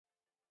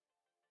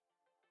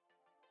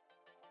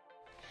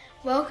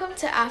Welcome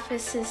to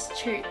Ephesus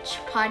Church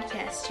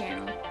podcast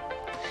channel.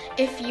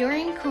 If you're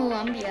in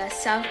Columbia,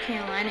 South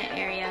Carolina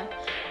area,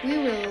 we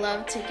would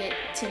love to get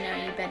to know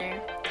you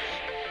better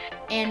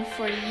and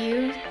for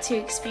you to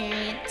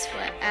experience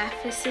what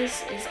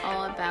Ephesus is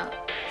all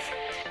about.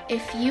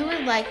 If you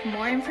would like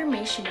more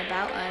information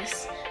about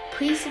us,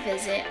 please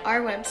visit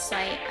our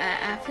website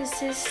at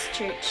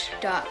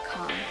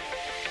ephesuschurch.com.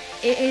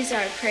 It is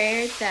our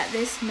prayer that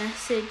this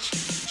message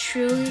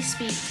truly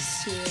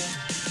speaks to you.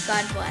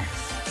 God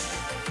bless.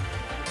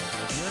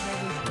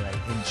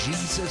 In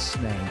Jesus'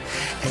 name,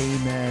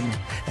 amen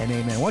and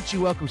amen. Why don't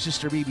you welcome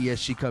Sister Bibi as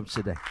she comes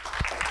today.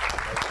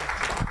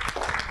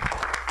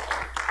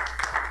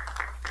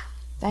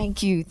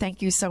 Thank you.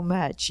 Thank you so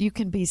much. You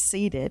can be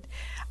seated.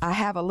 I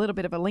have a little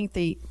bit of a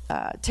lengthy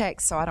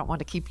text, so I don't want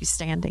to keep you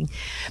standing.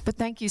 But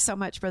thank you so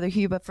much, Brother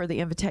Huba, for the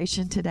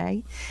invitation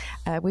today.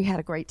 We had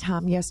a great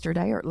time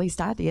yesterday, or at least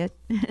I did.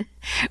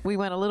 We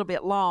went a little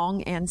bit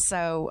long, and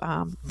so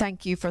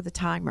thank you for the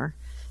timer.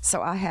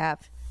 So I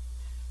have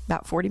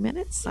about 40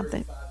 minutes,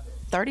 something.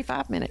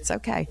 35 minutes.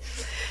 Okay.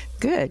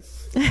 Good.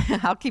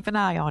 I'll keep an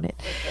eye on it.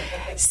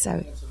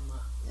 So,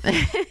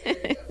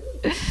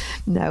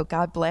 no,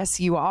 God bless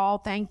you all.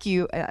 Thank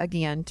you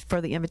again for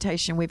the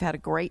invitation. We've had a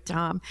great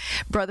time.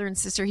 Brother and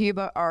Sister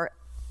Huba are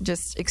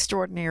just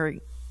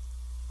extraordinary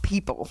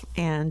people,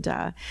 and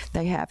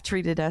they have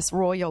treated us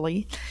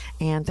royally.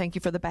 And thank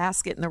you for the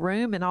basket in the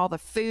room and all the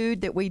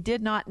food that we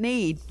did not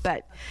need,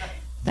 but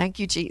thank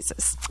you,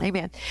 Jesus.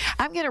 Amen.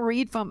 I'm going to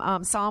read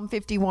from Psalm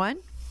 51,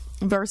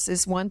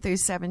 verses 1 through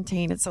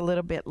 17. It's a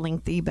little bit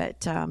lengthy,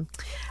 but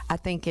I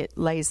think it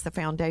lays the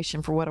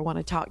foundation for what I want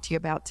to talk to you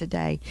about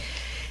today.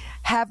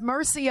 Have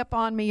mercy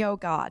upon me, O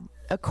God,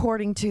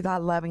 according to thy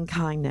loving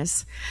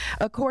kindness,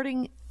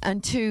 according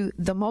unto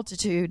the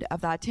multitude of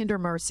thy tender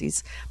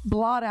mercies.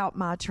 Blot out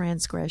my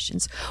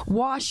transgressions.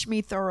 Wash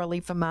me thoroughly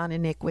from mine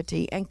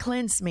iniquity, and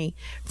cleanse me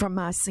from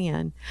my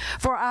sin.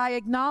 For I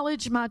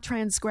acknowledge my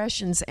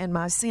transgressions, and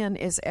my sin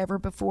is ever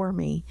before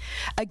me.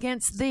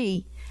 Against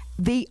thee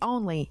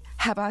only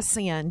have I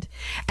sinned,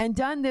 and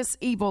done this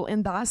evil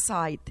in thy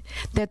sight,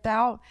 that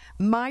thou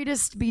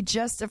mightest be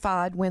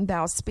justified when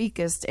thou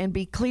speakest, and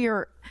be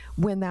clear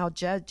when thou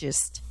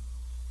judgest.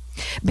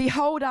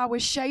 Behold, I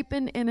was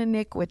shapen in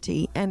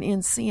iniquity, and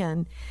in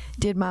sin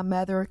did my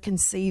mother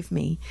conceive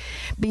me.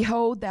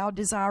 Behold, thou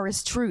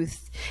desirest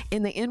truth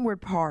in the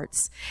inward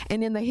parts,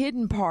 and in the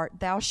hidden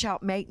part thou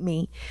shalt make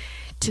me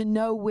to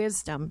know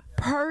wisdom.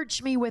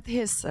 Purge me with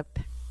hyssop,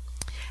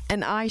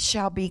 and I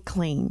shall be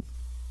clean.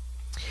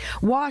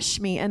 Wash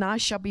me, and I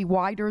shall be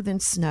whiter than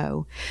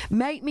snow.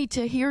 Make me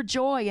to hear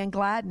joy and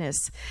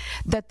gladness,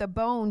 that the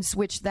bones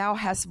which thou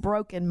hast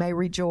broken may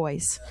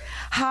rejoice.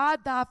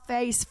 Hide thy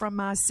face from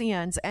my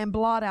sins, and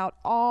blot out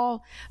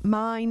all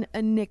mine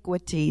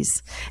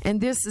iniquities. And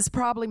this is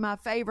probably my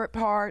favorite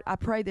part. I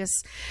pray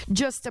this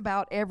just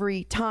about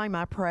every time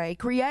I pray.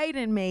 Create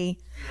in me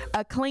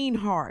a clean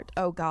heart,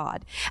 O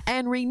God,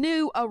 and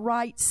renew a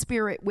right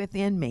spirit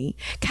within me.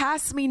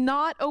 Cast me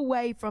not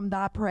away from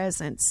thy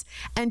presence,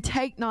 and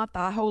take not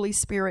thy Holy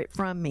Spirit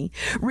from me.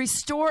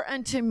 Restore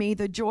unto me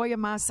the joy of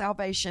my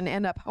salvation,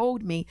 and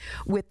uphold me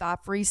with thy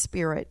free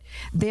spirit.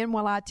 Then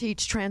will I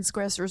teach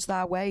transgressors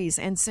thy ways,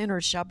 and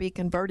sinners shall be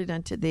converted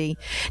unto thee.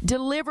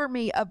 Deliver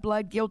me of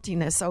blood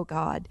guiltiness, O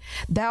God,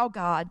 thou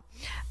God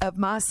of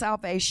my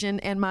salvation,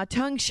 and my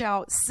tongue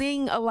shall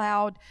sing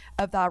aloud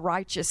of thy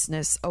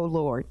righteousness, O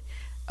Lord.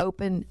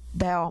 Open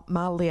thou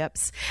my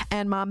lips,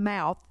 and my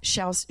mouth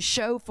shall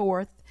show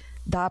forth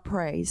thy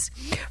praise.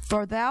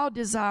 For thou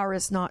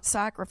desirest not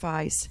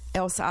sacrifice,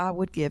 else I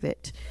would give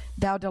it.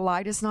 Thou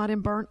delightest not in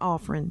burnt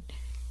offering.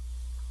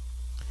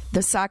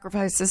 The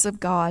sacrifices of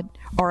God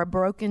are a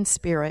broken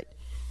spirit,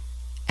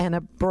 and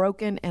a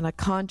broken and a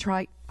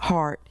contrite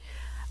heart,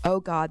 O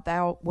God,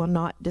 thou wilt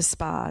not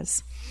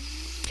despise.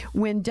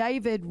 When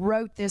David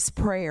wrote this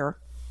prayer,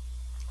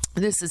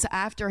 this is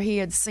after he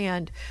had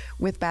sinned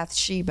with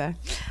Bathsheba.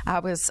 I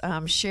was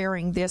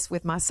sharing this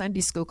with my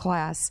Sunday school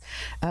class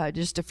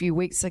just a few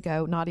weeks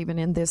ago, not even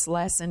in this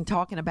lesson,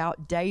 talking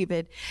about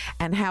David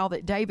and how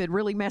that David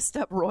really messed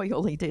up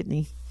royally, didn't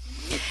he?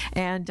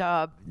 And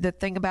the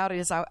thing about it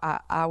is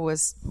I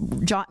was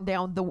jotting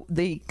down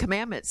the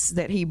commandments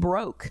that he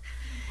broke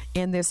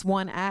in this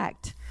one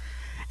act.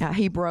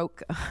 He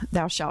broke,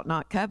 thou shalt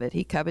not covet.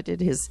 He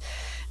coveted his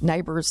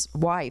neighbor's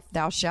wife.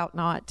 Thou shalt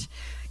not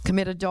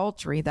commit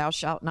adultery. Thou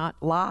shalt not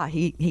lie.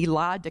 He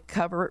lied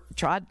to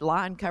tried to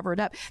lie and cover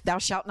it up. Thou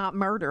shalt not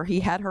murder.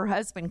 He had her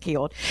husband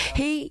killed.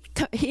 He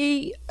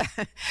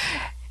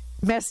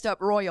messed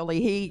up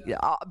royally. He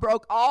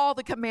broke all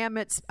the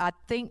commandments. I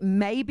think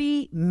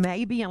maybe,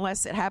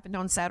 unless it happened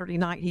on Saturday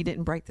night, he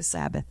didn't break the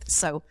Sabbath.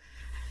 So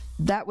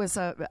That was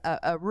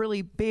a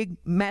really big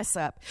mess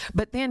up.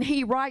 But then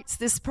he writes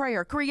this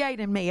prayer, create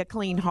in me a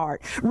clean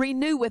heart,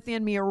 renew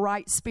within me a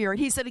right spirit.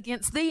 He said,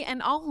 against thee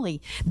and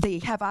only thee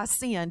have I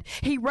sinned.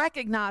 He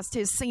recognized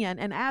his sin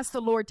and asked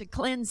the Lord to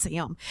cleanse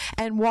him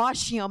and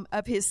wash him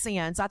of his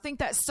sins. I think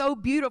that's so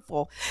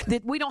beautiful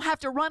that we don't have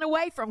to run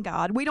away from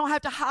God. We don't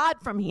have to hide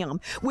from him.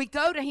 We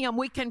go to him.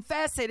 We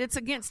confess it. It's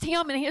against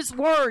him and his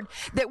word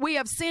that we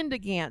have sinned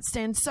against.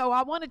 And so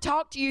I want to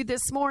talk to you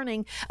this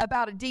morning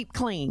about a deep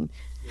clean.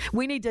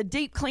 We need to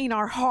deep clean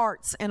our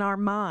hearts and our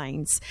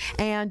minds.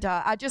 And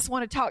I just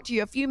want to talk to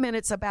you a few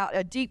minutes about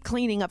a deep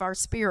cleaning of our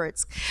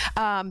spirits.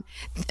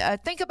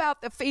 Think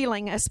about the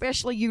feeling,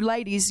 especially you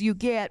ladies, you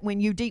get when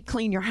you deep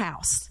clean your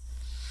house.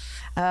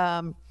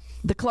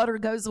 The clutter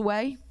goes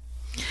away.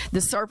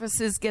 The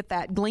surfaces get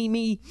that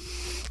gleaming,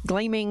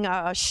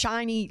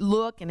 shiny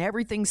look, and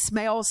everything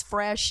smells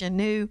fresh and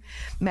new.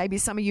 Maybe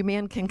some of you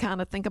men can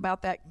kind of think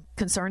about that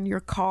concerning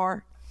your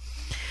car.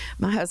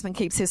 My husband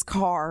keeps his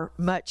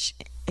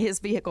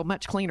vehicle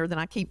much cleaner than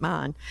I keep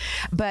mine.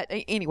 But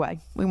anyway,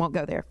 we won't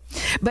go there.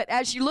 But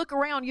as you look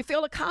around, you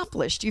feel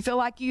accomplished. You feel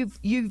like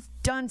you've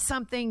done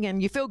something,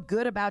 and you feel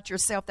good about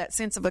yourself, that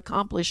sense of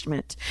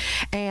accomplishment,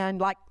 and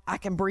like I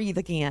can breathe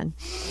again.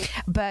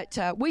 But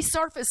we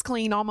surface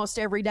clean almost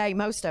every day.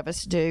 Most of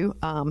us do.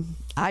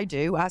 I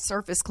do. I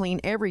surface clean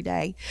every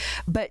day.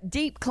 But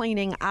deep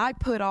cleaning, I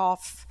put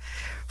off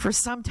for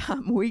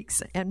sometime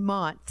weeks and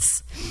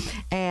months,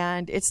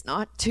 and it's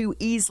not too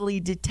easily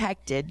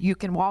detected. You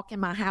can walk in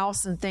my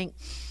house and think,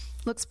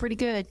 looks pretty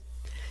good.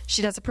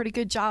 She does a pretty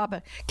good job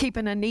of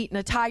keeping a neat and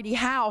a tidy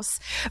house.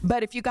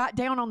 But if you got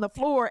down on the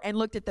floor and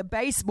looked at the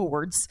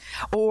baseboards,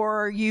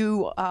 or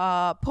you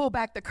pull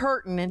back the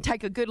curtain and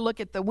take a good look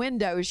at the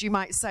windows, you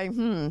might say,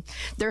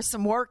 there's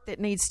some work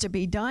that needs to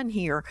be done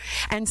here.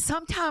 And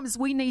sometimes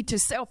we need to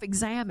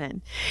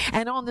self-examine.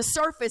 And on the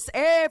surface,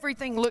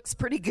 everything looks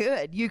pretty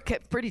good. You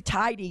kept pretty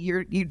tidy.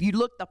 You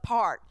look the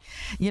part.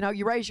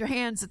 You raise your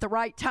hands at the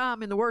right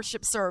time in the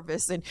worship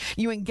service, and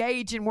you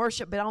engage in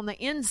worship. But on the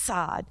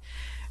inside,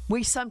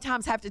 we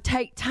sometimes have to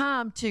take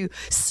time to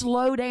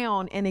slow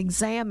down and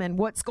examine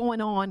what's going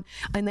on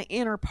in the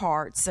inner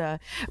parts.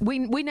 We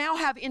now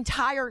have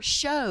entire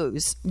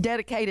shows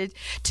dedicated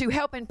to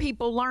helping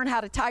people learn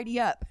how to tidy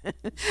up.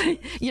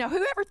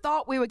 Whoever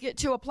thought we would get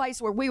to a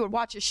place where we would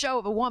watch a show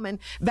of a woman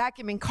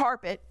vacuuming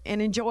carpet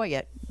and enjoy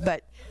it?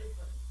 But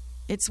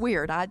it's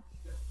weird.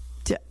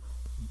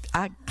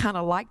 I kind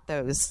of like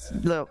those.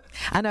 Look,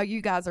 I know you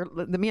guys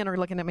the men are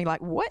looking at me like,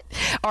 what?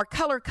 Or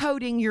color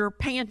coding your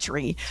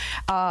pantry,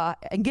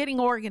 and getting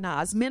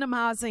organized,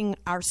 minimizing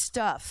our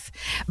stuff.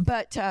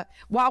 But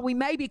while we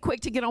may be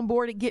quick to get on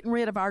board at getting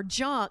rid of our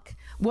junk,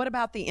 what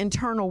about the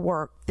internal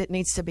work that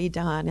needs to be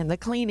done, and the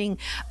cleaning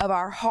of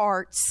our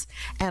hearts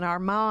and our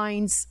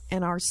minds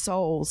and our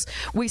souls?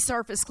 We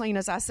surface clean,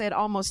 as I said,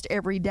 almost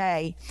every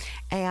day,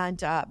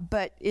 and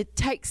but it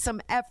takes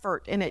some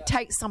effort and it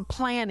takes some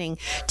planning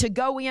to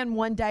go in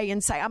one day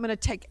and say, I'm going to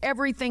take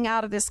everything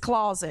out of this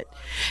closet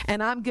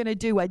and I'm going to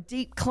do a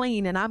deep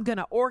clean, and I'm going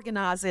to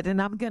organize it,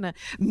 and I'm going to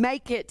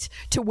make it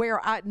to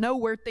where I know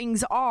where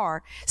things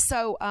are.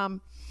 So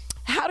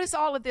how does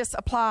all of this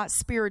apply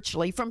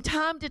spiritually? From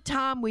time to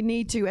time, we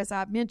need to, as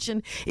I've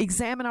mentioned,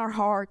 examine our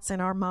hearts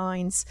and our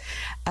minds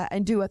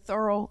and do a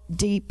thorough,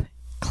 deep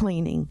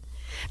cleaning.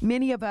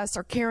 Many of us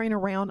are carrying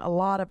around a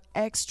lot of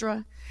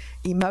extra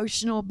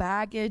emotional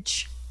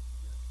baggage,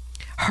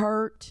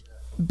 hurt,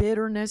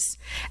 bitterness,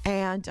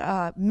 and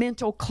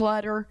mental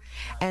clutter,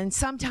 and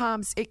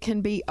sometimes it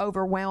can be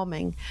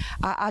overwhelming.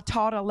 I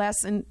taught a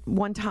lesson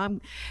one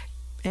time,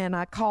 and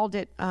I called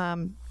it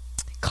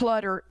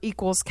clutter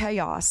equals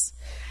chaos.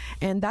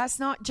 And that's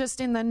not just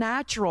in the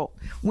natural.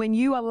 When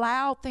you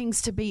allow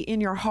things to be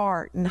in your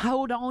heart and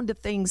hold on to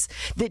things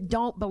that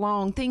don't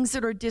belong, things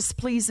that are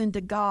displeasing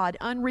to God,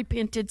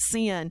 unrepented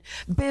sin,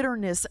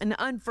 bitterness, and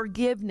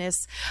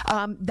unforgiveness,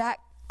 that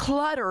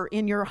clutter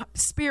in your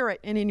spirit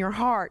and in your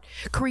heart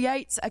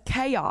creates a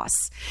chaos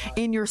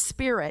in your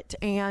spirit,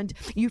 and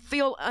you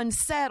feel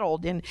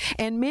unsettled, and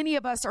many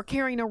of us are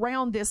carrying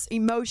around this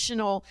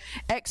emotional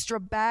extra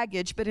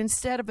baggage, but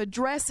instead of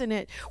addressing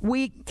it,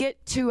 we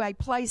get to a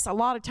place a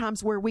lot of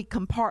times where we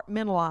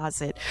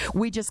compartmentalize it.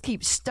 We just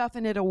keep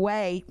stuffing it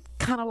away,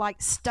 kind of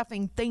like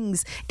stuffing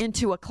things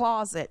into a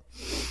closet.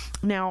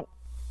 Now,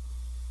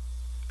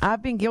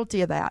 I've been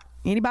guilty of that.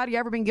 Anybody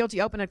ever been guilty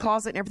of opening a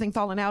closet and everything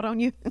falling out on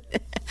you?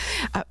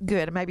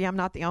 Good. Maybe I'm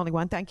not the only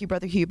one. Thank you,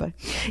 Brother Huber.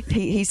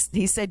 He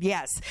said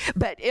yes.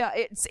 But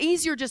it's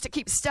easier just to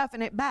keep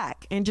stuffing it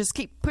back and just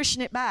keep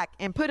pushing it back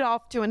and put it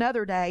off to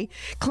another day,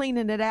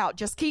 cleaning it out.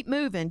 Just keep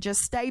moving.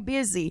 Just stay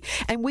busy.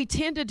 And we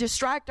tend to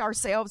distract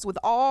ourselves with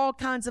all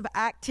kinds of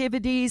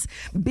activities,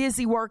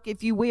 busy work,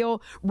 if you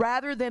will,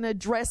 rather than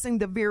addressing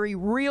the very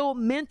real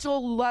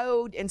mental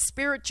load and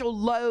spiritual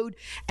load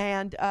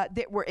and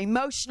that we're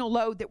emotional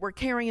load that we're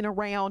carrying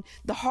around,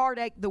 the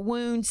heartache, the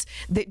wounds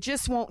that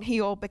just won't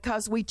heal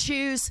because we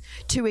choose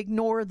to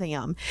ignore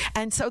them.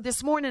 And so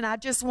this morning, I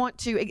just want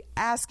to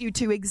ask you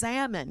to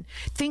examine.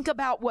 Think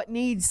about what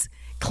needs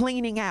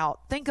cleaning out.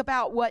 Think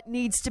about what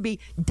needs to be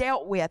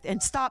dealt with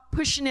and stop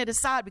pushing it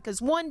aside,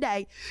 because one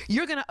day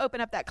you're going to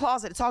open up that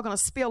closet. It's all going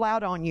to spill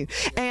out on you.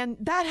 And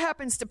that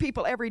happens to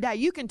people every day.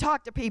 You can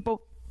talk to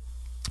people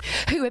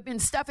who have been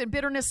stuffing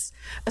bitterness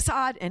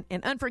aside and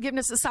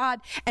unforgiveness aside,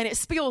 and it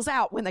spills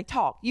out when they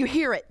talk. You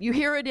hear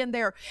it in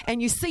their,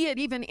 and you see it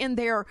even in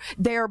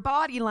their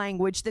body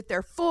language, that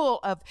they're full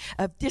of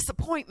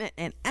disappointment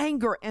and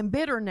anger and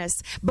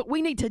bitterness. But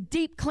we need to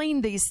deep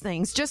clean these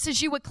things, just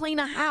as you would clean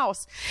a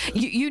house.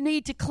 You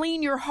need to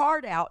clean your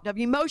heart out of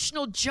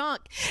emotional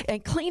junk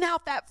and clean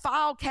out that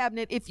file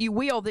cabinet, if you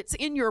will, that's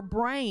in your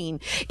brain.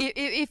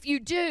 If you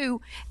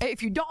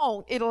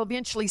don't, it'll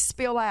eventually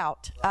spill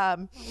out.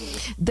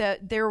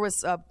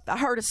 I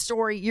heard a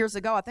story years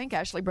ago. I think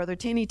actually Brother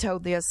Tenney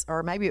told this,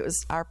 or maybe it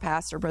was our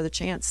pastor, Brother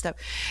Chance,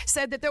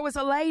 said that there was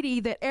a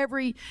lady that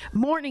every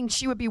morning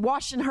she would be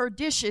washing her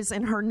dishes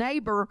and her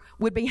neighbor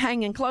would be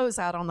hanging clothes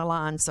out on the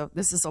line. So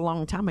this is a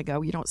long time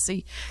ago. You don't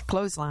see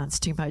clotheslines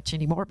too much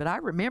anymore. But I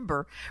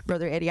remember,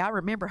 Brother Eddie,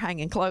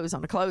 hanging clothes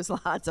on a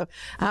clothesline. So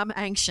I'm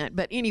ancient.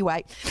 But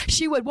anyway,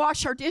 she would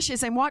wash her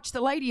dishes and watch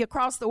the lady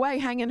across the way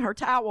hanging her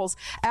towels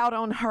out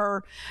on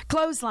her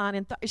clothesline.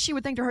 And she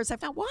would think to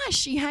herself, now, why is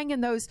she hanging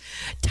those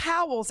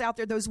towels out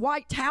there, those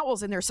white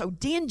towels, and they're so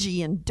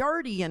dingy and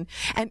dirty, and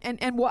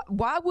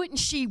why wouldn't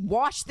she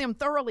wash them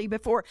thoroughly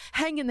before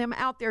hanging them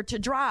out there to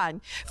dry?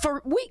 And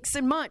for weeks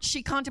and months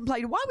she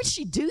contemplated, why would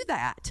she do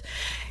that?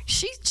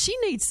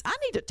 I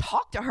need to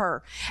talk to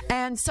her.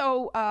 And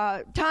so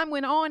time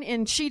went on,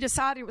 and she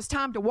decided it was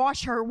time to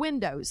wash her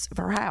windows of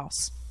her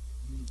house.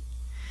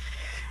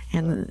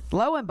 And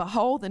lo and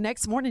behold, the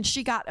next morning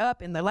she got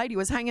up and the lady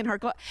was hanging her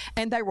clothes,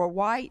 and they were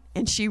white,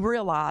 and she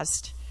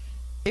realized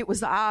it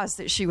was the eyes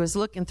that she was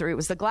looking through. It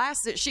was the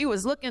glass that she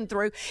was looking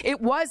through. It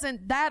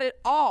wasn't that at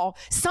all.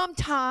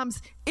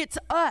 Sometimes it's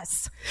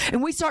us.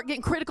 And we start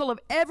getting critical of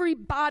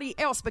everybody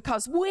else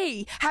because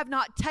we have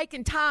not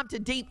taken time to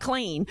deep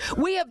clean.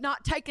 We have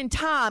not taken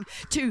time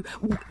to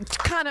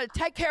kind of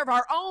take care of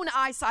our own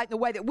eyesight in the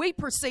way that we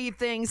perceive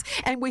things,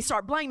 and we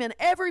start blaming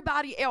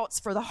everybody else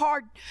for the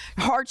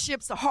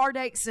hardships, the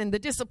heartaches, and the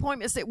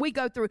disappointments that we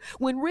go through,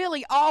 when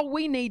really all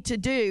we need to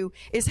do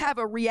is have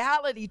a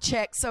reality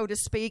check, so to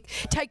speak,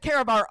 take care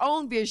of our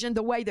own vision,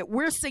 the way that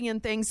we're seeing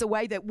things, the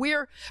way that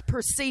we're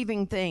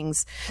perceiving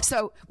things.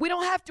 So we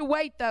don't have to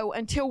wait, though,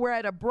 until we're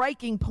at a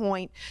breaking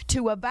point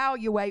to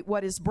evaluate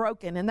what is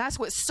broken. And that's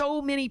what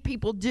so many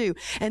people do.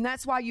 And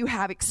that's why you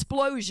have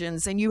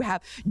explosions and you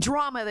have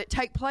drama that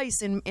take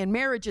place in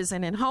marriages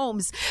and in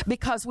homes,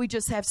 because we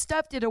just have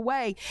stuffed it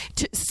away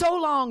so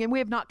long, and we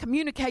have not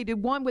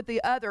communicated one with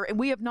the other, and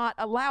we have not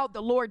allowed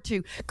the Lord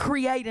to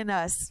create in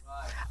us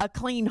a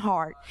clean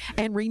heart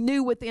and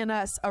renew within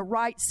us a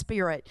right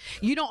spirit.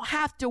 You don't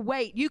have to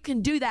wait. You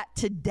can do that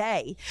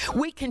today.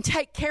 We can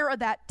take care of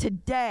that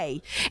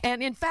today.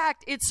 And in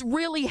fact, it's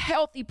really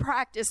healthy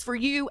practice for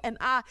you and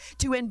I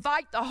to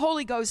invite the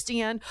Holy Ghost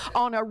in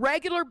on a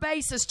regular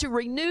basis to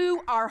renew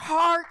our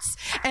hearts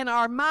and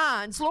our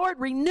minds. Lord,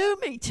 renew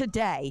me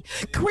today.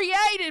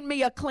 Create in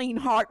me a clean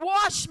heart.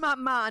 Wash my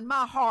mind,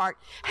 my heart.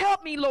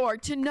 Help me,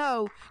 Lord, to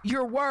know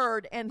your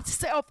word and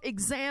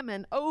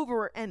self-examine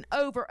over and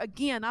over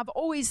again. I've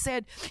always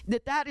said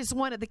that is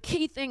one of the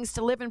key things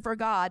to living for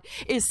God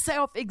is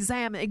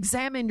self-examine.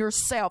 Examine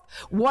yourself.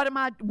 What am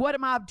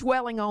I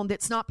dwelling on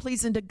that's not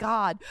pleasing to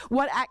God?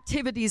 What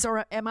activities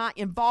am I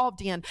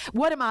involved in?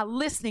 What am I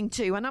listening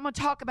to? And I'm going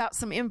to talk about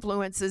some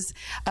influences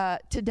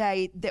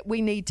today that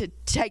we need to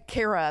take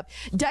care of.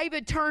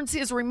 David turns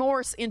his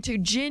remorse into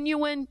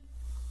genuine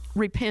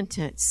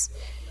repentance.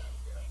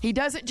 He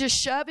doesn't just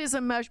shove his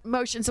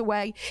emotions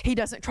away. He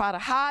doesn't try to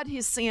hide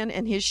his sin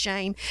and his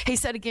shame. He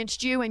said,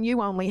 against you and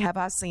you only have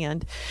I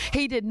sinned.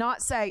 He did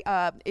not say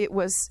it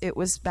was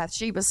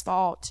Bathsheba's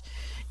fault.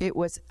 It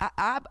was,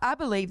 I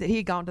believe that he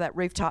had gone to that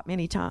rooftop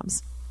many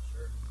times.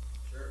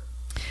 Sure.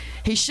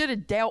 He should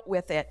have dealt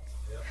with it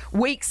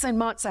weeks and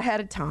months ahead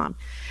of time.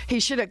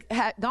 He should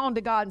have gone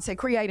to God and said,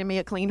 create in me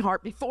a clean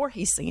heart before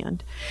he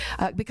sinned.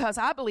 Because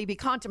I believe he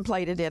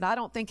contemplated it. I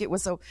don't think it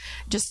was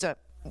just a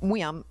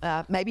whim.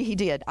 Maybe he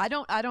did. I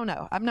don't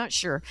know. I'm not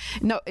sure.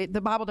 No,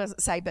 the Bible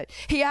doesn't say, but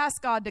he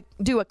asked God to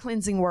do a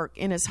cleansing work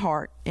in his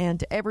heart.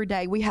 And every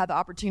day we have the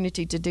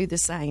opportunity to do the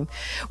same.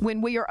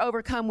 When we are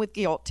overcome with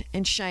guilt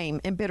and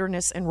shame and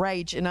bitterness and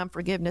rage and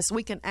unforgiveness,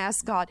 we can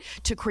ask God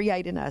to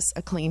create in us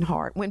a clean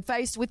heart. When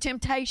faced with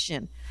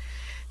temptation,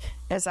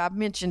 as I've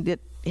mentioned, that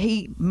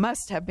he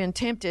must have been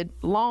tempted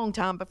long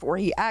time before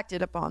he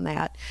acted upon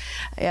that.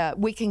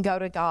 We can go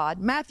to God.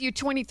 Matthew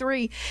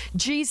 23,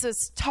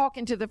 Jesus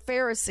talking to the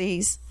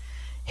Pharisees,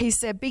 he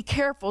said, be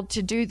careful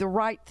to do the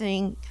right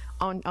thing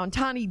on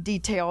tiny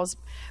details,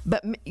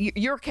 but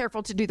you're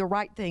careful to do the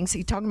right things.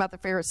 He's talking about the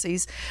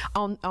Pharisees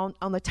on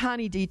the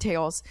tiny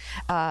details.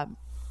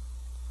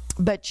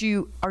 but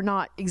you are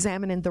not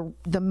examining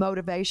the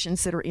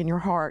motivations that are in your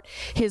heart.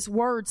 His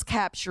words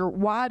capture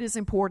why it is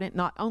important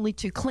not only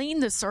to clean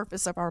the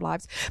surface of our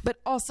lives, but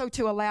also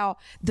to allow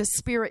the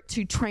Spirit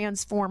to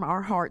transform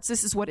our hearts.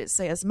 This is what it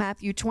says,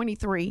 Matthew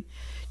 23,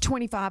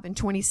 25 and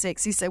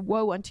 26. He said,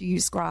 "Woe unto you,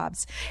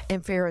 scribes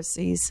and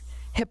Pharisees,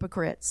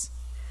 hypocrites,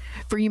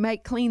 for you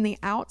make clean the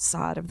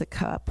outside of the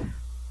cup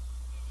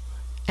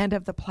and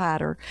of the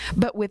platter,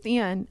 but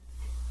within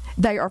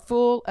they are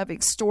full of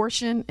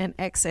extortion and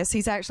excess."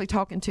 He's actually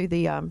talking to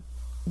the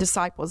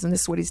disciples, and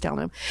this is what he's telling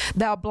them.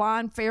 "Thou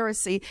blind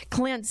Pharisee,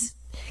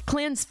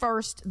 cleanse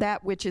first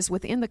that which is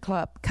within the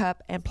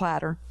cup and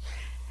platter,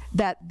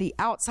 that the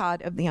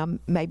outside of them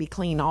may be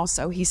clean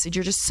also." He said,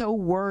 you're just so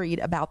worried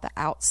about the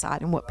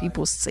outside and what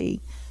people see.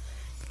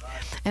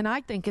 And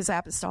I think as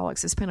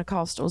apostolics, as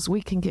Pentecostals,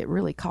 we can get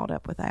really caught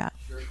up with that.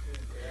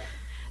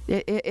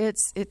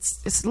 It's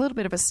a little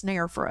bit of a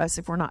snare for us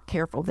if we're not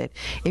careful, that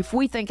if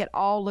we think it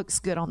all looks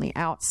good on the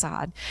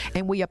outside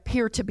and we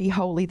appear to be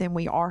holy, then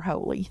we are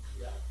holy.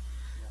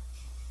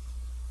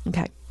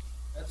 Okay.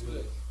 That's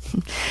good.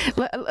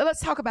 Let's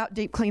talk about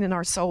deep cleaning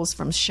our souls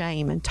from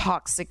shame and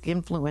toxic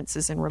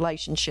influences in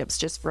relationships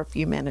just for a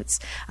few minutes.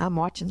 I'm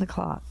watching the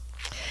clock.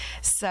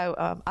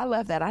 So I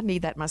love that. I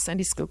need that in my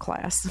Sunday school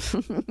class.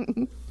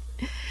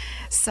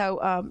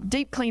 So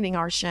deep cleaning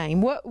our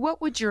shame.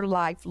 What would your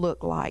life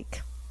look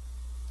like?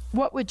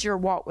 What would your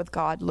walk with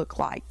God look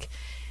like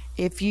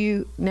if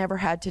you never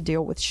had to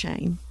deal with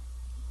shame?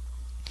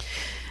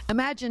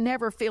 Imagine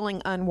never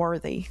feeling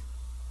unworthy,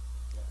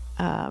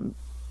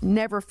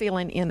 never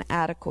feeling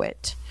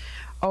inadequate,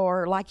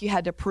 or like you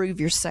had to prove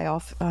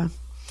yourself.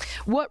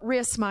 What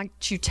risks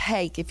might you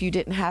take if you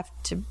didn't have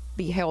to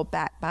be held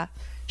back by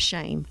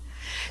shame?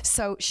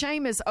 So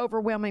shame is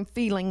overwhelming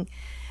feeling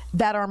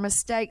that our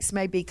mistakes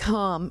may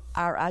become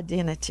our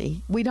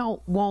identity. We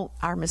don't want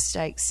our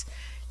mistakes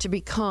to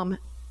become,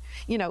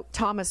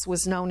 Thomas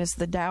was known as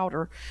the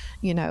doubter.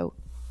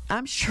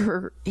 I'm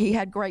sure he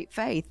had great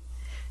faith.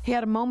 He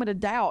had a moment of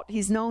doubt.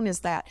 He's known as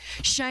that.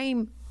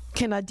 Shame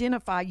can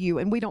identify you,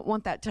 and we don't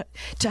want that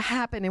to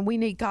happen, and we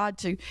need God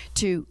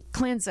to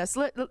cleanse us.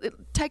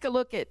 Take a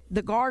look at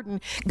the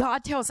garden.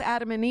 God tells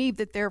Adam and Eve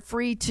that they're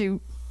free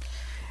to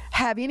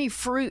have any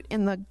fruit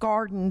in the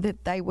garden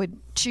that they would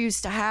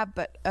choose to have,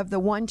 but of the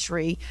one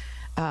tree,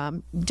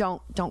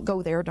 don't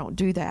go there, don't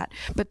do that.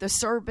 But the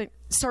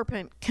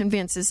serpent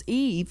convinces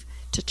Eve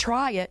to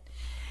try it,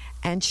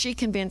 and she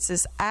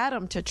convinces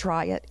Adam to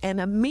try it, and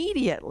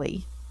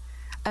immediately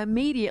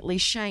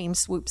shame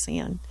swoops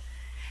in,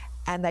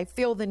 and they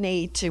feel the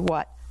need to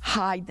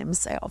hide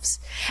themselves.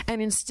 And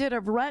instead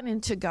of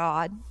running to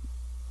God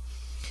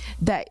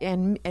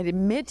and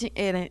admitting,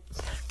 and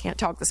can't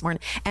talk this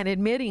morning, and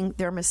admitting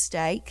their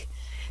mistake,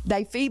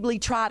 they feebly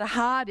try to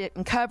hide it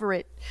and cover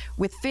it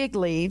with fig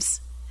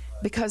leaves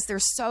because they're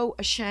so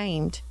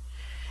ashamed.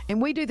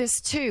 And we do this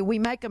too. We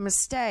make a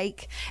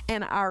mistake,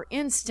 and our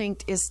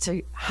instinct is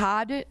to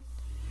hide it,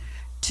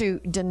 to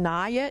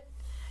deny it,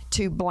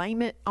 to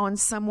blame it on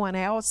someone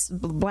else.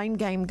 The blame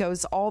game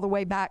goes all the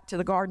way back to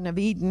the Garden of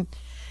Eden.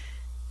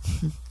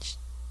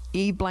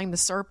 Eve blamed the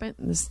serpent,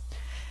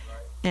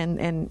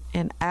 and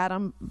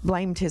Adam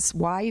blamed his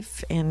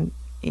wife, and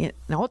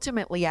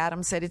ultimately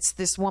Adam said, "It's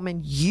this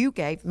woman you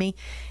gave me."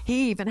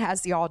 He even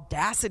has the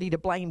audacity to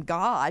blame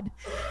God,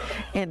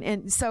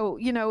 and so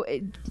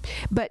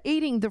but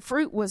eating the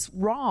fruit was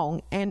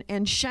wrong,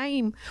 and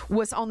shame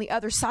was on the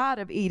other side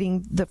of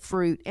eating the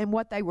fruit. And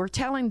what they were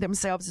telling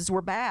themselves is,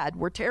 we're bad,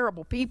 we're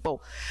terrible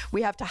people,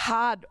 we have to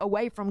hide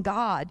away from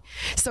God.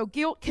 So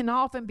guilt can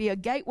often be a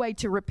gateway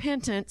to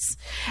repentance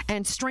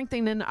and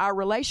strengthening our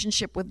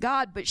relationship with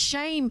God, but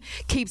shame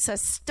keeps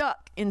us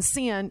stuck in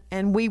sin,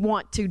 and we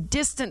want to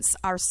distance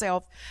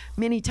ourselves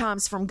many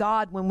times from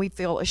God when we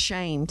feel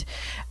ashamed.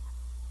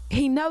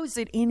 He knows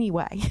it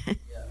anyway.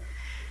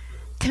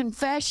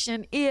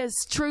 Confession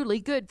is truly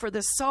good for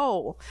the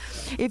soul.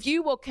 If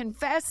you will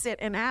confess it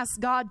and ask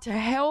God to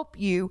help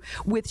you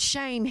with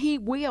shame, He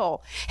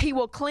will. He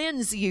will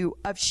cleanse you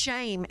of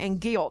shame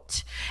and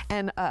guilt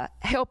and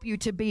help you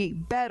to be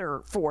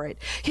better for it.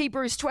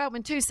 Hebrews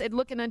 12:2 said,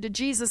 "Looking unto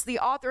Jesus, the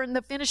author and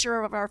the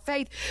finisher of our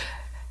faith,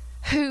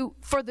 who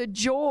for the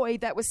joy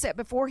that was set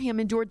before him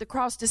endured the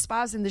cross,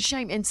 despising the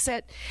shame, and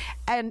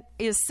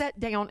is set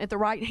down at the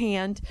right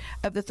hand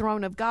of the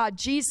throne of God."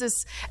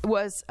 Jesus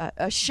was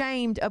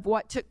ashamed of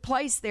what took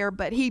place there,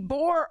 but He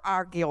bore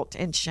our guilt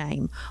and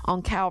shame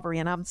on Calvary,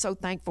 and I'm so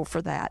thankful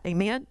for that.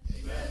 Amen?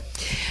 Amen.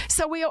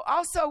 So we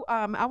also,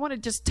 I want to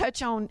just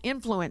touch on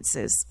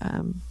influences,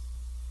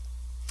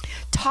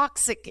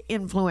 toxic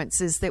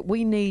influences that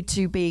we need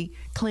to be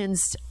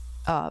cleansed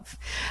of.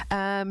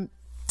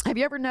 Have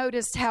you ever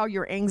noticed how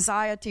your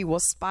anxiety will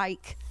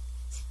spike,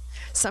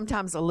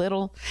 sometimes a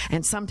little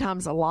and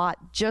sometimes a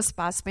lot, just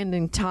by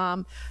spending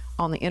time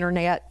on the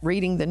internet,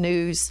 reading the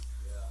news,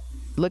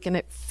 looking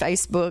at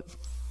Facebook,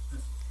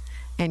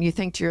 and you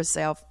think to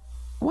yourself,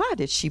 why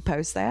did she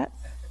post that?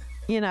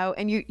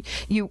 And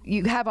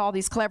you have all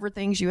these clever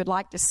things you would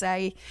like to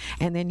say,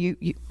 and then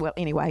well,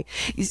 anyway,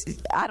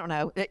 I don't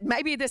know.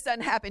 Maybe this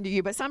doesn't happen to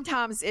you, but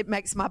sometimes it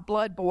makes my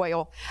blood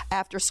boil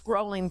after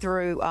scrolling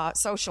through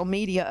social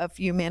media a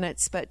few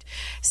minutes, but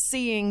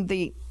seeing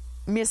the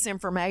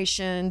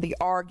misinformation, the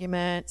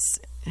arguments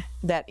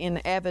that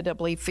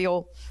inevitably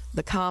fill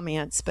the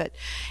comments. But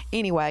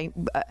anyway,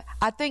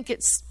 I think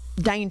it's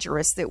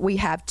dangerous that we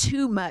have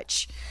too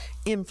much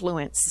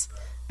influence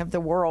of the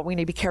world. We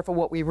need to be careful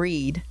what we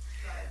read.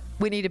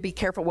 We need to be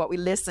careful what we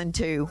listen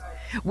to.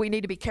 We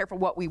need to be careful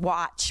what we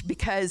watch,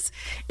 because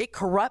it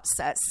corrupts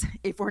us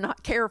if we're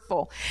not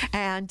careful.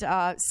 And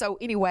so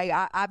anyway,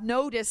 I've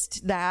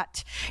noticed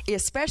that,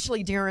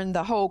 especially during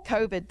the whole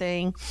COVID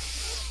thing,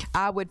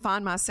 I would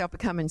find myself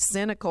becoming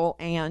cynical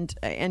and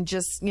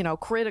just,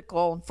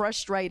 critical and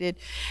frustrated.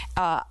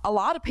 A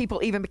lot of people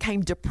even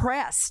became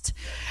depressed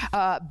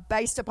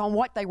based upon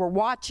what they were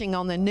watching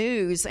on the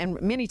news.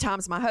 And many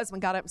times my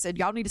husband got up and said,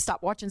 y'all need to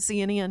stop watching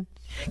CNN.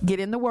 Get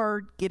in the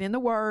Word,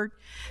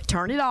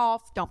 turn it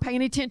off. Don't pay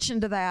any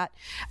attention to that.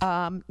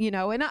 And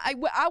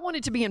I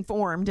wanted to be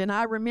informed. And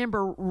I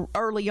remember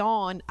early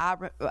on,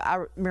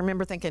 I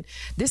remember thinking,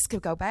 this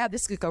could go bad.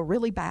 This could go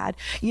really bad.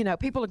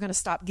 People are going to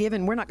stop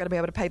giving. We're not going to be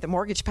able to pay the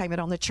mortgage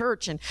payment on the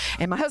church. And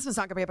my husband's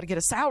not going to be able to get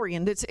a salary.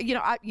 And this,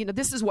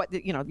 this is what,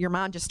 your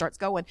mind just starts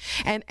going.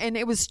 And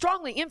it was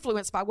strongly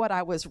influenced by what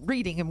I was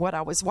reading and what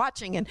I was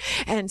watching.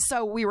 And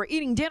so we were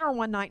eating dinner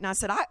one night, and I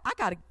said,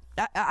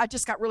 I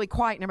just got really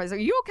quiet, and everybody said,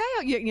 "Are you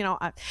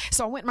okay?"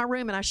 So I went in my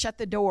room and I shut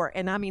the door,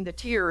 and I mean the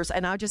tears,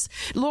 and I just,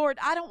 Lord,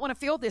 I don't want to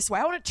feel this way.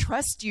 I want to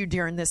trust you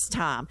during this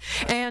time.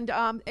 And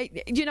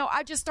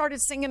I just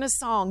started singing a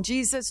song,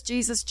 Jesus,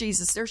 Jesus,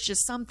 Jesus. There's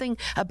just something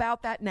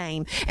about that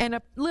name. And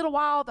a little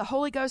while, the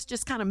Holy Ghost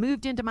just kind of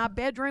moved into my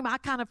bedroom. I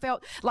kind of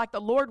felt like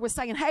the Lord was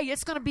saying, "Hey,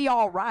 it's going to be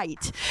all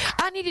right."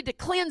 I needed to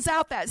cleanse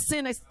out that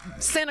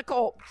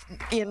cynical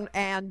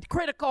and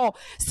critical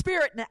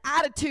spirit and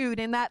attitude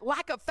and that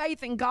lack of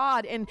faith in God.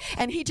 And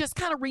he just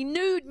kind of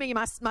renewed me.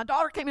 My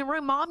daughter came in the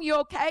room, "Mom, you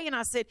okay?" And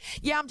I said,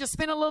 "Yeah, I'm just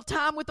spending a little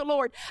time with the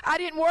Lord." I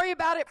didn't worry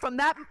about it from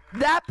that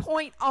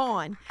point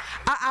on.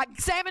 I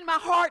examined my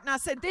heart, and I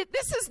said,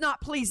 this is not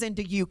pleasing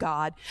to you,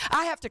 God.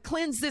 I have to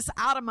cleanse this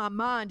out of my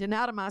mind and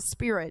out of my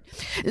spirit.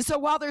 And so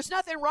while there's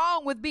nothing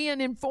wrong with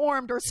being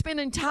informed or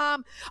spending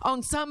time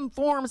on some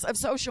forms of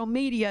social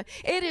media,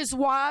 it is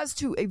wise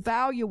to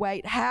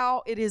evaluate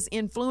how it is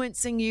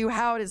influencing you,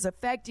 how it is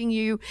affecting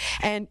you,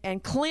 and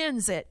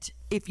cleanse it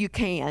if you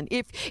can.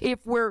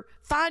 If we're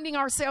finding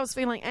ourselves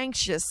feeling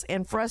anxious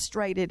and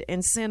frustrated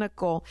and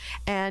cynical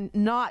and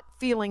not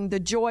feeling the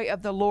joy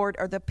of the Lord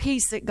or the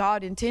peace that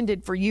God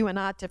intended for you and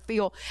I to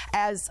feel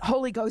as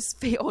Holy Ghost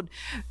filled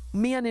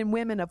men and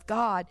women of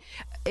God,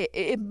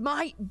 it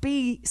might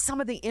be some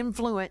of the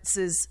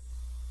influences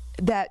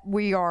that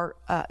we are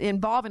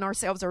involving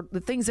ourselves, or the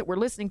things that we're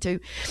listening to.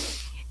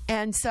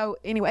 And so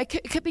anyway,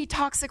 it could be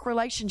toxic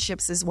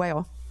relationships as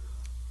well.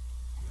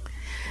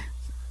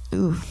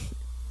 Ooh.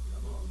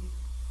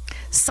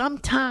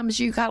 Sometimes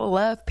you got to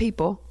love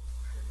people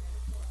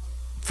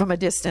from a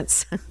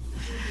distance.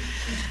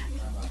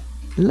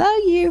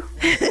 Love you,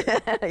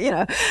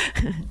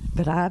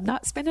 but I'm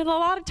not spending a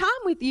lot of time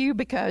with you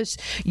because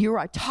you're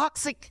a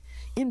toxic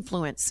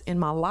influence in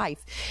my life.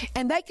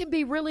 And they can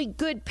be really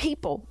good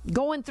people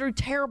going through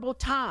terrible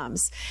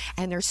times,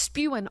 and they're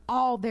spewing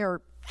all their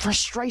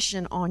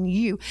frustration on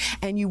you,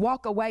 and you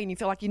walk away and you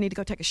feel like you need to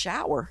go take a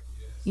shower.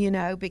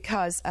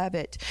 Because of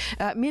it.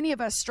 Many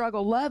of us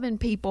struggle loving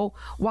people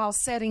while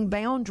setting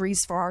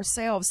boundaries for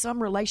ourselves.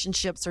 Some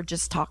relationships are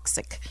just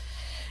toxic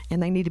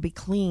and they need to be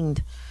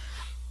cleaned.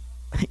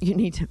 You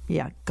need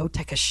to, go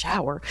take a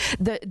shower.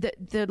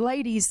 The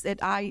ladies that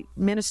I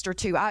minister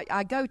to,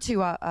 I go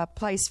to a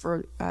place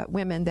for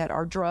women that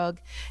are drug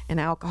and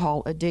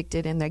alcohol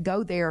addicted, and they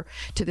go there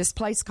to this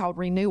place called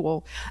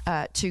Renewal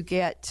to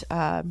get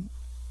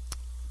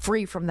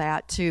free from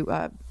that,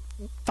 to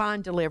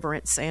find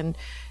deliverance and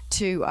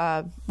to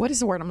what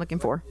is the word I'm looking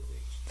for?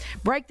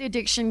 Break the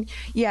addiction.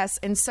 Yes.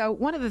 And so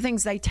one of the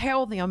things they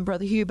tell them,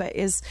 Brother Huba,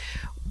 is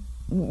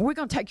we're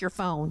going to take your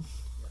phone,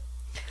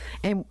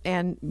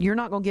 and you're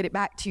not going to get it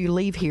back till you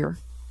leave here.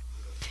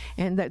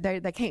 And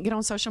they can't get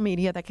on social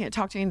media. They can't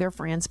talk to any of their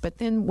friends. But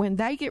then when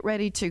they get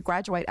ready to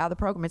graduate out of the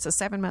program, it's a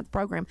 7-month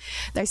program,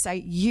 they say,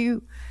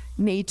 you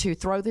need to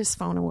throw this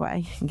phone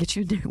away and get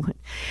you a new one,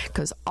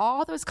 because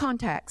all those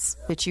contacts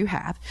that you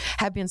have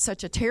been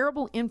such a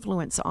terrible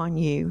influence on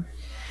you,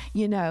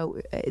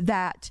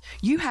 that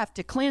you have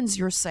to cleanse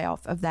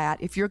yourself of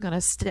that if you're going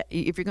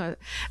to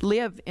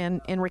live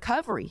in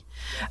recovery.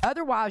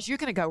 Otherwise, you're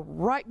going to go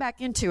right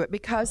back into it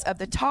because of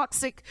the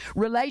toxic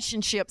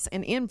relationships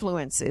and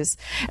influences.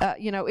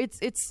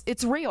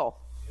 It's real.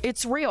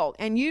 It's real,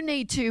 and you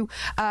need to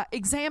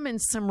examine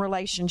some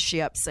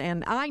relationships,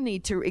 and I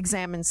need to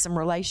examine some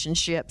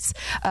relationships.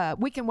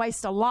 We can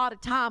waste a lot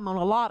of time on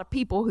a lot of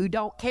people who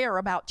don't care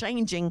about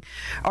changing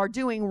or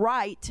doing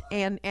right,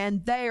 and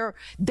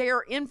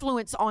their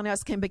influence on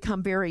us can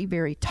become very,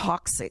 very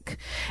toxic.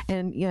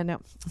 And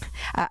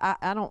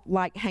I don't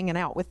like hanging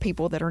out with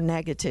people that are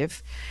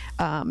negative.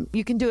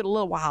 You can do it a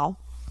little while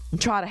and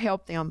try to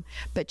help them,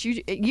 but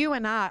you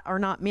and I are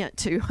not meant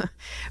to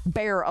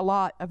bear a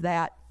lot of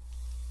that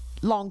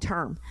long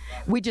term.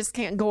 We just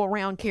can't go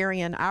around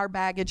carrying our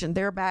baggage and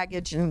their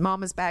baggage and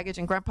mama's baggage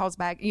and grandpa's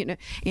baggage.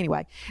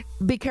 Anyway,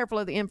 be careful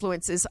of the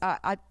influences.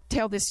 I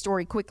tell this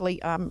story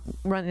quickly. I'm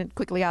running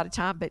quickly out of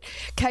time, but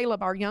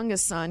Caleb, our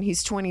youngest son,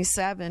 he's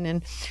 27,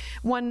 and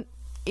one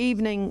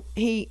evening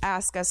he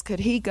asked us, could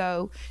he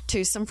go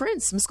to some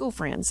school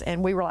friends,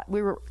 and we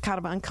were kind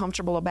of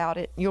uncomfortable about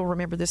it. You'll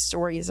remember this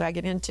story as I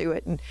get into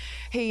it. And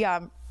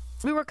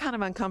we were kind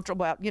of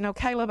uncomfortable about,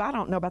 Caleb, I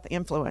don't know about the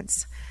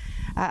influence.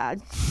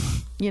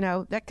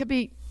 That could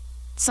be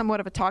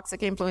somewhat of a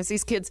toxic influence.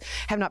 These kids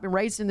have not been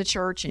raised in the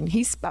church, and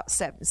he's about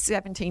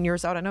 17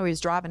 years old. I know he was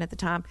driving at the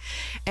time,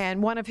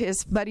 and one of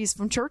his buddies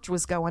from church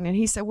was going, and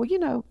he said,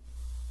 well,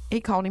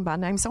 he called him by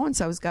name,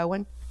 so-and-so's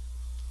going.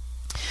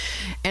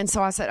 And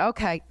so I said,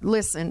 okay,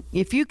 listen,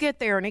 if you get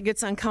there and it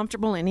gets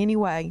uncomfortable in any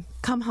way,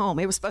 come home.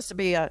 It was supposed to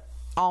be a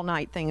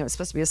all-night thing. It was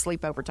supposed to be a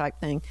sleepover type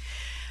thing.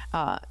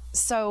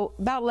 So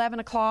about 11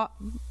 o'clock,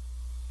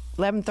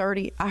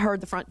 11:30, I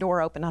heard the front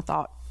door open. I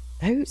thought,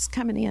 who's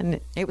coming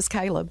in? It was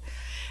Caleb.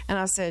 And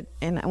I said,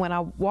 and when I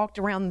walked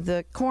around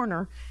the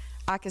corner,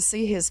 I could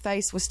see his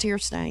face was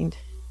tear-stained.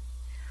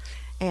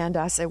 And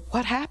I said,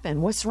 what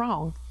happened? What's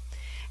wrong?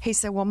 He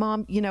said, well,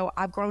 Mom,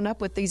 I've grown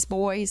up with these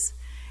boys.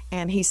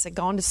 And he said,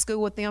 gone to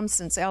school with them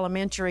since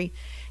elementary.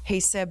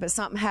 He said, but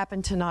something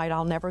happened tonight.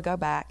 I'll never go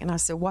back. And I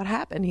said, what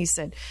happened? He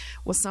said,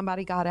 well,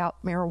 somebody got out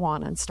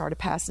marijuana and started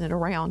passing it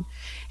around.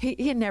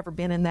 He had never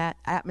been in that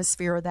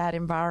atmosphere or that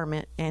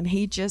environment. And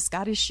he just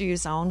got his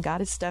shoes on,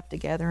 got his stuff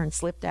together, and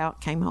slipped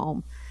out, came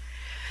home.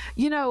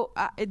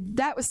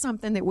 That was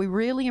something that we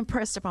really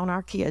impressed upon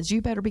our kids.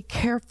 You better be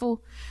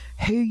careful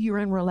who you're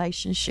in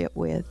relationship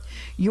with,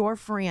 your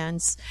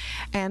friends.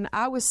 And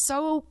I was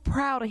so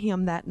proud of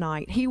him that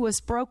night. He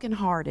was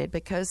brokenhearted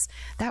because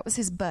that was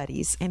his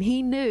buddies, and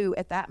he knew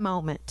at that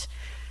moment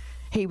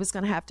he was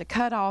going to have to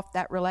cut off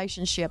that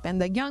relationship.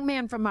 And the young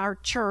man from our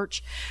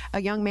church,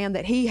 a young man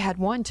that he had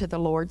won to the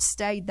Lord,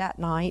 stayed that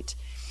night.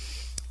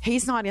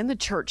 He's not in the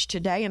church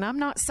today, and I'm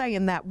not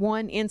saying that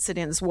one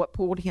incident is what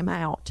pulled him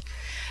out,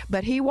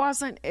 but he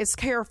wasn't as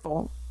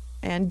careful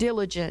and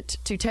diligent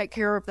to take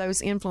care of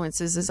those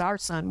influences as our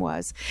son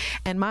was.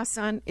 And my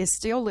son is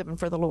still living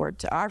for the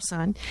Lord. Our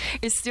son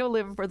is still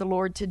living for the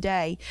Lord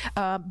today,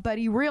 but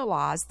he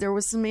realized there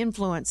was some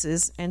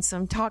influences and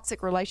some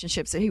toxic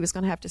relationships that he was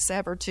going to have to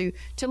sever to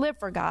live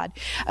for God.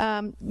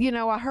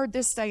 I heard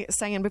this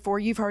saying before.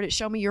 You've heard it,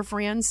 show me your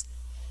friends,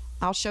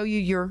 I'll show you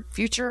your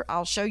future.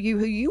 I'll show you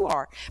who you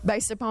are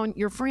based upon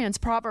your friends.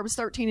 Proverbs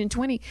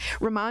 13:20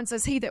 reminds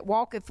us, he that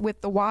walketh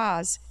with the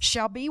wise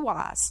shall be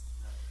wise,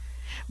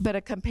 but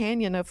a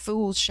companion of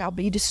fools shall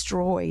be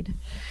destroyed.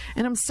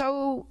 And I'm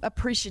so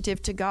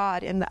appreciative to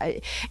God. And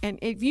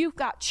if you've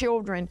got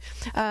children,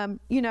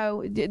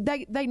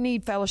 they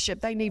need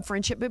fellowship, they need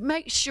friendship, but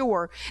make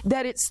sure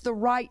that it's the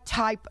right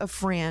type of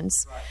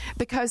friends,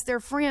 because their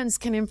friends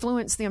can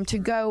influence them to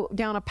go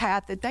down a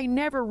path that they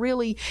never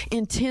really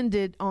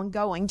intended on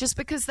going, just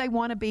because they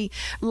want to be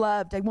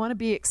loved, they want to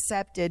be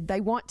accepted,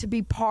 they want to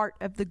be part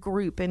of the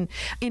group. And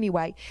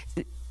anyway,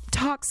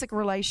 toxic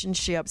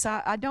relationships.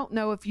 I don't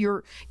know if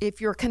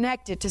you're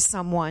connected to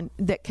someone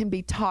that can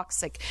be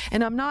toxic,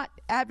 and I'm not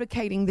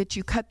advocating that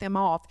you cut them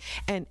off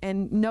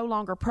and no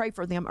longer pray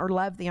for them or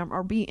love them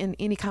or be in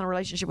any kind of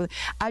relationship with them.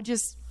 I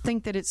just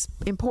think that it's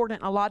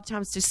important a lot of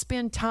times to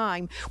spend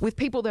time with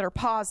people that are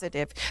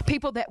positive,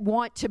 people that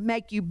want to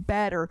make you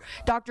better.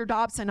 Dr.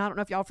 Dobson, I don't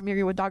know if y'all are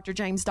familiar with Dr.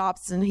 James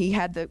Dobson. He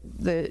had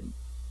the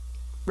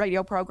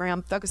radio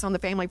program Focus on the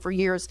Family for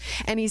years,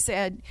 and he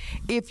said,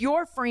 if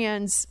your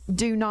friends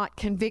do not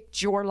convict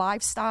your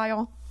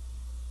lifestyle,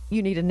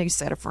 you need a new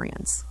set of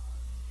friends.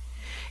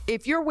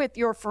 If you're with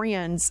your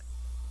friends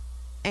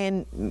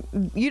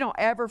and you don't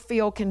ever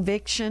feel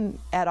conviction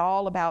at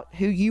all about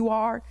who you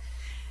are,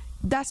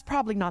 that's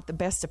probably not the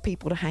best of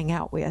people to hang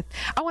out with.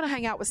 I want to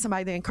hang out with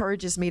somebody that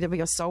encourages me to be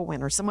a soul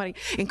winner. Somebody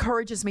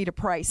encourages me to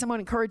pray. Someone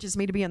encourages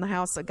me to be in the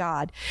house of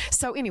God.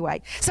 So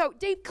anyway,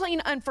 deep, clean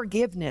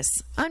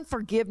unforgiveness.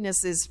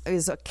 Unforgiveness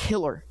is a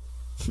killer.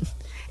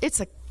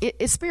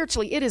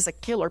 Spiritually, it is a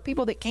killer.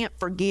 People that can't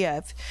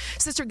forgive.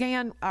 Sister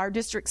Gann, our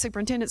district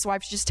superintendent's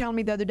wife, was just telling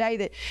me the other day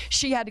that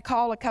she had to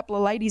call a couple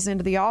of ladies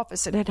into the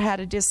office that had had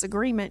a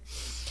disagreement.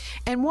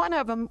 And one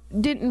of them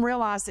didn't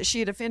realize that she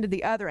had offended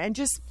the other and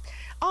just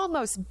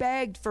almost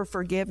begged for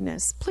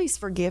forgiveness. Please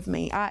forgive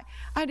me. I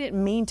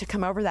didn't mean to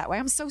come over that way.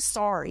 I'm so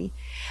sorry.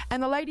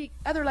 And the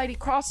other lady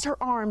crossed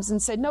her arms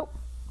and said, nope,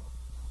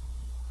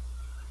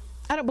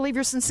 I don't believe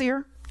you're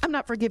sincere. I'm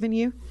not forgiving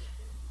you.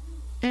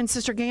 And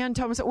Sister Gann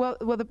told me,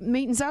 well, the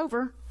meeting's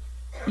over.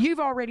 You've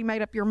already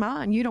made up your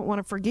mind. You don't want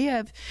to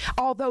forgive.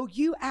 Although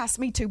you asked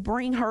me to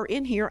bring her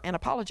in here and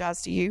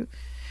apologize to you,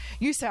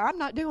 you say, I'm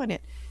not doing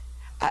it.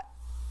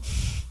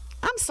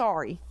 I'm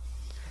sorry.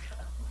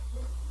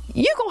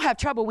 You're going to have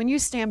trouble when you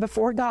stand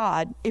before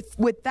God if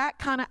with that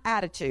kind of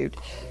attitude.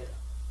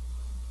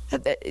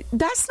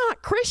 That's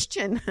not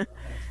Christian.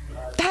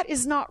 That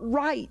is not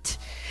right.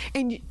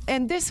 And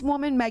this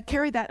woman may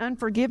carry that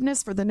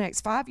unforgiveness for the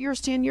next 5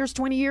 years, 10 years,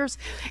 20 years.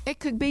 It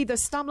could be the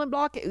stumbling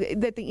block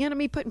that the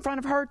enemy put in front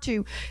of her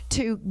to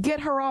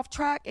get her off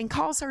track and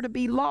cause her to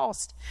be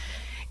lost.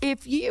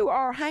 If you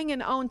are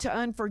hanging on to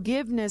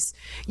unforgiveness,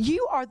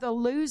 you are the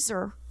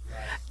loser.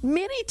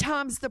 Many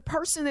times the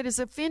person that has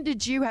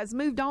offended you has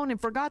moved on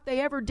and forgot they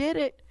ever did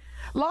it.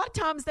 A lot of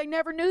times they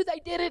never knew they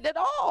did it at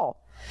all.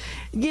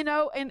 You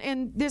know,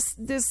 and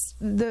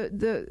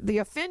the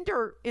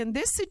offender in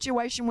this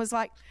situation was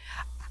like,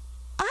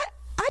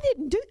 I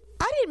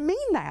didn't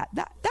mean that.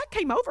 That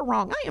came over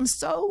wrong. I am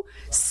so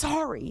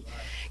sorry.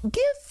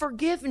 Give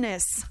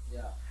forgiveness.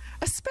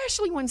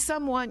 Especially when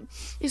someone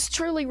is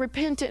truly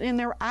repentant and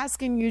they're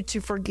asking you to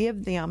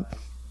forgive them.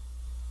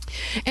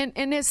 And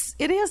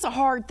it is a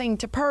hard thing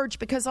to purge,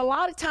 because a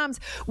lot of times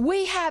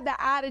we have the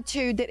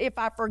attitude that if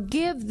I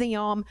forgive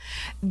them,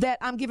 that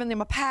I'm giving them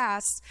a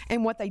pass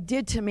and what they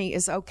did to me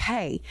is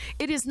okay.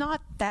 It is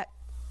not that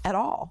at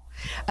all.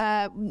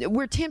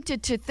 We're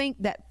tempted to think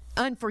that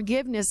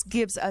unforgiveness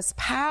gives us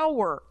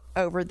power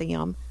over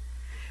them,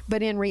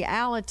 but in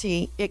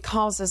reality, it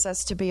causes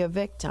us to be a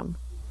victim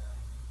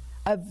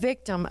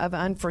of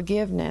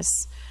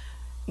unforgiveness.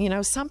 You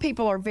know, some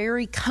people are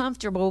very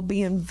comfortable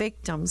being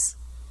victims.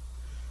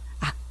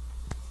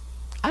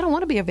 I don't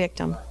want to be a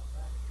victim.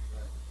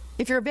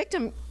 If you're a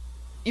victim,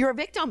 you're a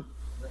victim.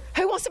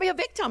 Who wants to be a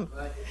victim?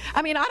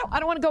 I mean, I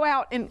don't want to go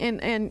out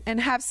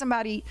and have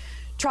somebody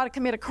try to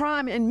commit a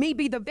crime and me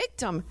be the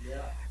victim.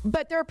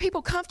 But there are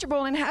people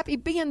comfortable and happy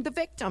being the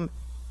victim.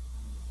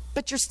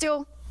 But you're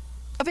still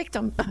a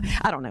victim.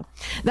 I don't know.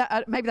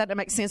 Maybe that doesn't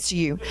make sense to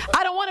you.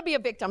 I don't want to be a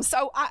victim.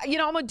 So, I'm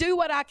going to do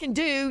what I can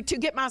do to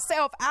get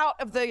myself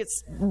out of the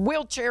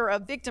wheelchair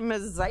of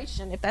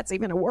victimization, if that's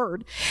even a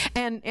word.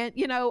 And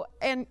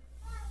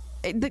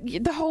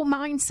the whole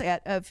mindset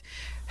of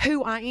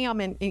who I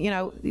am. And,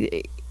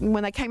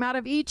 when they came out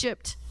of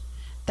Egypt,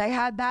 they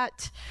had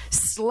that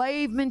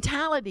slave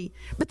mentality,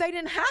 but they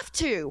didn't have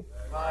to.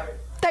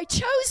 They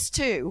chose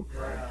to.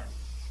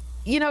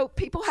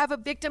 People have a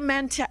victim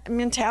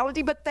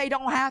mentality, but they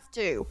don't have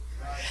to.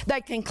 They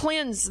can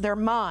cleanse their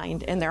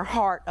mind and their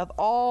heart of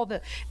all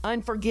the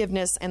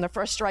unforgiveness and the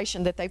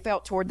frustration that they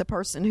felt toward the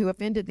person who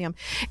offended them.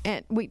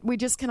 And we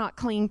just cannot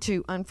cling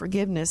to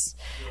unforgiveness.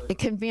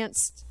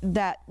 Convinced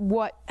that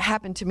what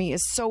happened to me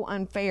is so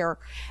unfair.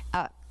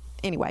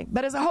 Anyway,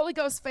 but as a Holy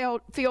Ghost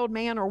filled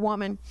man or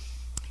woman,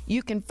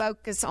 you can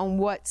focus on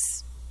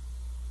what's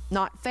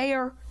not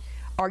fair,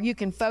 or you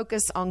can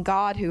focus on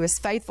God, who is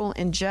faithful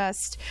and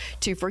just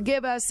to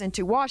forgive us and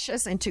to wash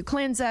us and to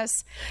cleanse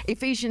us.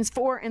 Ephesians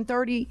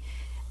 4:30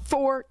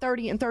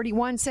 and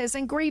 31 says,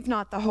 "And grieve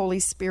not the Holy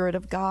Spirit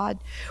of God,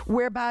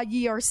 whereby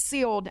ye are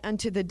sealed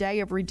unto the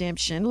day of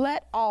redemption.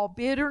 Let all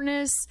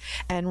bitterness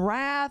and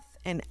wrath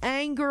and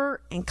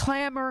anger and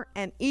clamor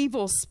and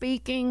evil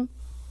speaking,"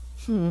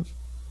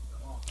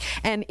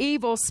 and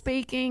evil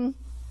speaking,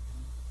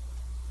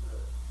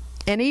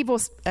 and evil,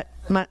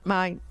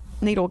 my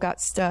needle got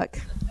stuck.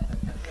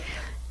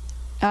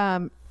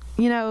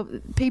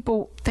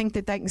 People think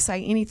that they can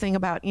say anything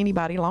about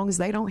anybody as long as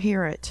they don't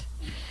hear it.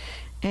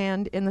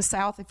 And in the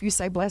South, if you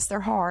say bless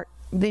their heart,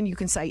 then you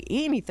can say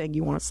anything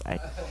you want to say.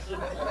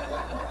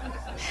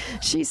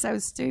 She's so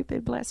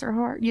stupid, bless her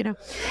heart. That's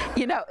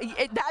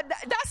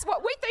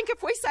what we think.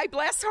 If we say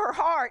bless her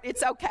heart,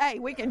 it's okay.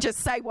 We can just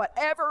say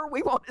whatever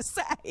we want to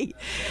say.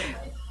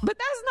 But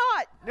that's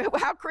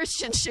not how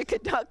Christians should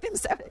conduct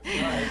themselves.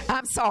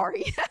 I'm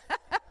sorry.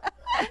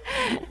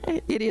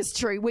 It is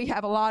true. We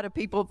have a lot of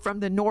people from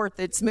the north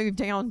that's moved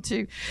down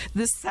to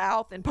the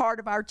south and part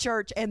of our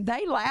church, and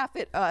they laugh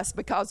at us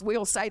because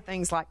we'll say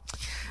things like,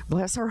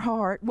 bless her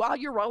heart, while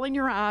you're rolling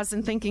your eyes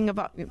and thinking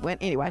about,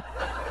 anyway,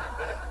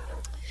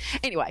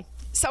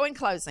 so in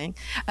closing,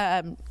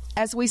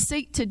 as we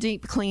seek to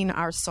deep clean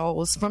our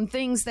souls from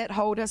things that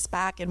hold us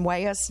back and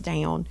weigh us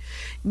down,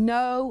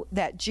 know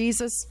that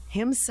Jesus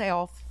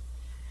himself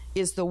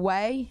is the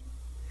way,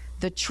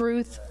 the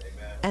truth,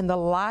 and the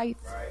life.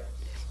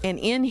 And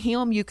in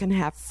him you can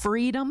have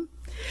freedom.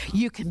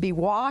 You can be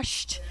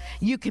washed.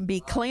 You can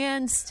be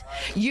cleansed.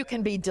 You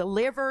can be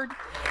delivered.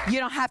 You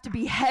don't have to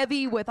be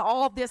heavy with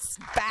all this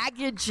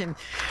baggage and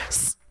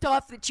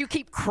stuff that you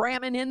keep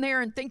cramming in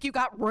there and think you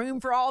got room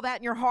for all that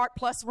in your heart,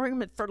 plus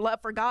room for love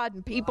for God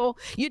and people.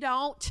 You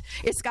don't.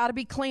 It's got to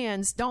be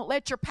cleansed. Don't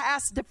let your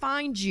past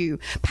define you.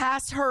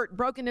 Past hurt,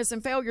 brokenness,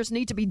 and failures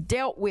need to be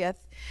dealt with,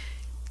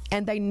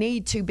 and they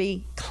need to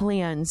be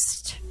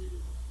cleansed.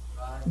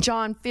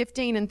 John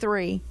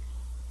 15:3,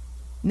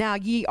 "Now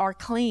ye are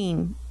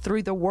clean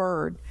through the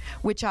word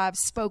which I have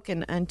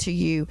spoken unto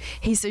you."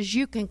 He says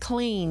you can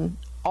clean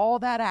all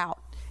that out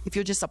if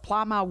you'll just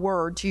apply my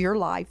word to your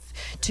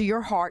life, to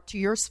your heart, to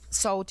your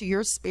soul, to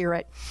your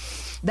spirit,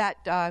 that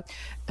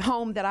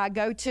home that I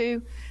go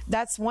to,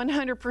 that's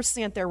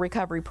 100% their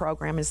recovery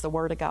program is the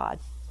Word of God.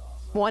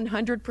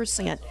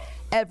 100%.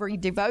 Every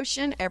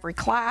devotion, every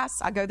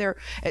class, I go there.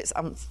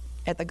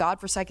 At the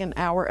God-forsaken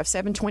hour of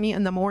 7:20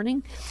 in the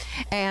morning,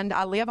 and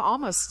I live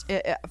almost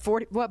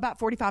about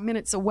 45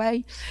 minutes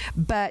away,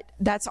 but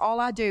that's all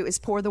I do is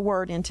pour the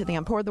word into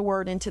them,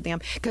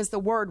 because the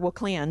word will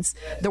cleanse,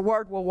 the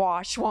word will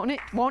wash. Won't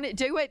it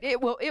do it?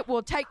 It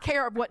will take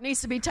care of what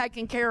needs to be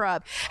taken care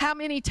of. How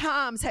many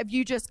times have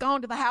you just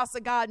gone to the house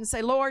of God and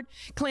say, Lord,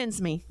 cleanse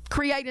me,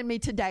 create in me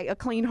today a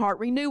clean heart,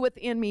 renew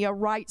within me a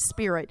right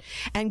spirit,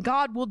 and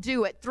God will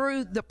do it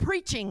through the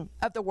preaching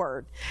of the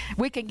word.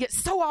 We can get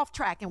so off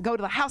track and go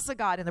to the house of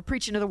God, and the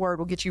preaching of the word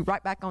will get you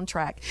right back on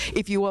track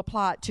if you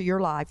apply it to your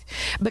life.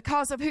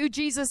 Because of who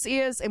Jesus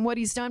is and what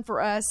he's done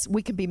for us,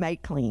 we can be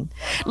made clean.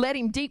 Let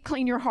him deep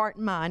clean your heart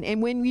and mind, and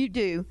when you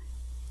do,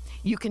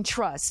 you can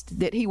trust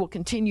that he will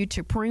continue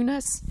to prune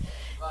us,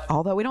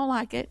 although we don't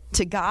like it,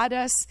 to guide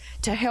us,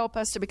 to help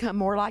us to become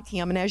more like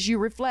him. And as you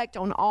reflect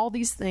on all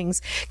these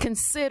things,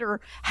 consider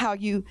how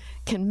you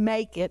can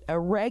make it a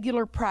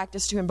regular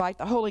practice to invite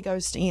the Holy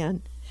Ghost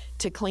in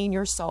to clean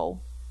your soul.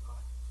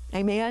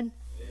 Amen?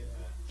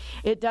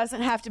 It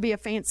doesn't have to be a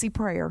fancy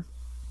prayer.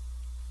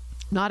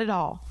 Not at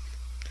all.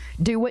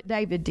 Do what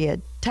David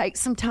did. Take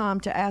some time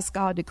to ask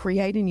God to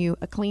create in you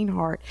a clean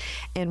heart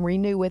and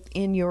renew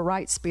within you a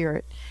right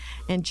spirit.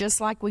 And just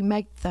like we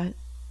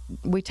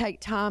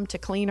take time to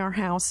clean our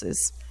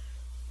houses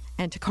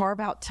and to carve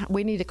out,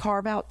 we need to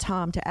carve out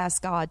time to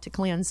ask God to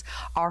cleanse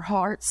our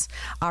hearts,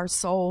 our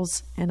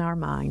souls, and our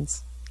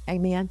minds.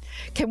 Amen.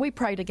 Can we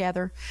pray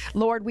together?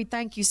 Lord, we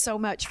thank you so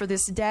much for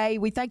this day.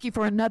 We thank you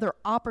for another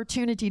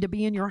opportunity to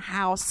be in your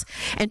house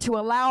and to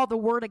allow the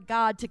Word of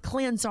God to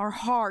cleanse our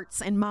hearts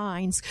and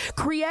minds.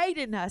 Create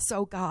in us,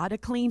 oh God, a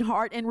clean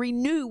heart and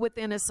renew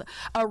within us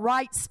a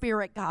right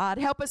spirit, God.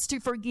 Help us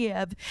to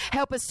forgive.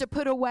 Help us to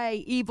put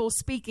away evil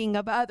speaking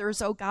of others,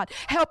 oh God.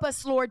 Help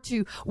us, Lord,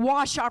 to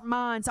wash our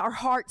minds, our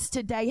hearts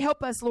today.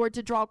 Help us, Lord,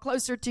 to draw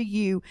closer to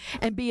you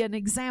and be an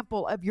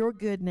example of your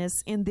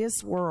goodness in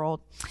this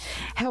world.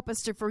 Help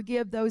us to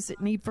forgive those that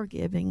need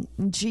forgiving.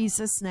 In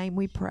Jesus' name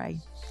we pray.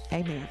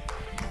 Amen.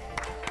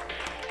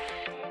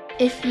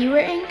 If you were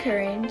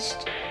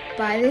encouraged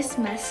by this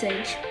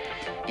message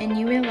and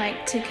you would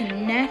like to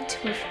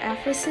connect with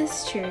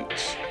Ephesus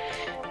Church,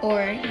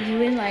 or you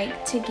would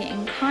like to get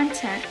in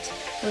contact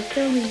with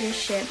the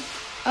leadership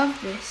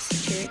of this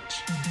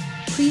church,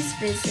 please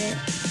visit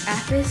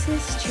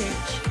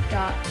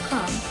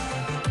ephesuschurch.com.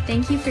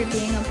 Thank you for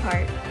being a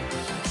part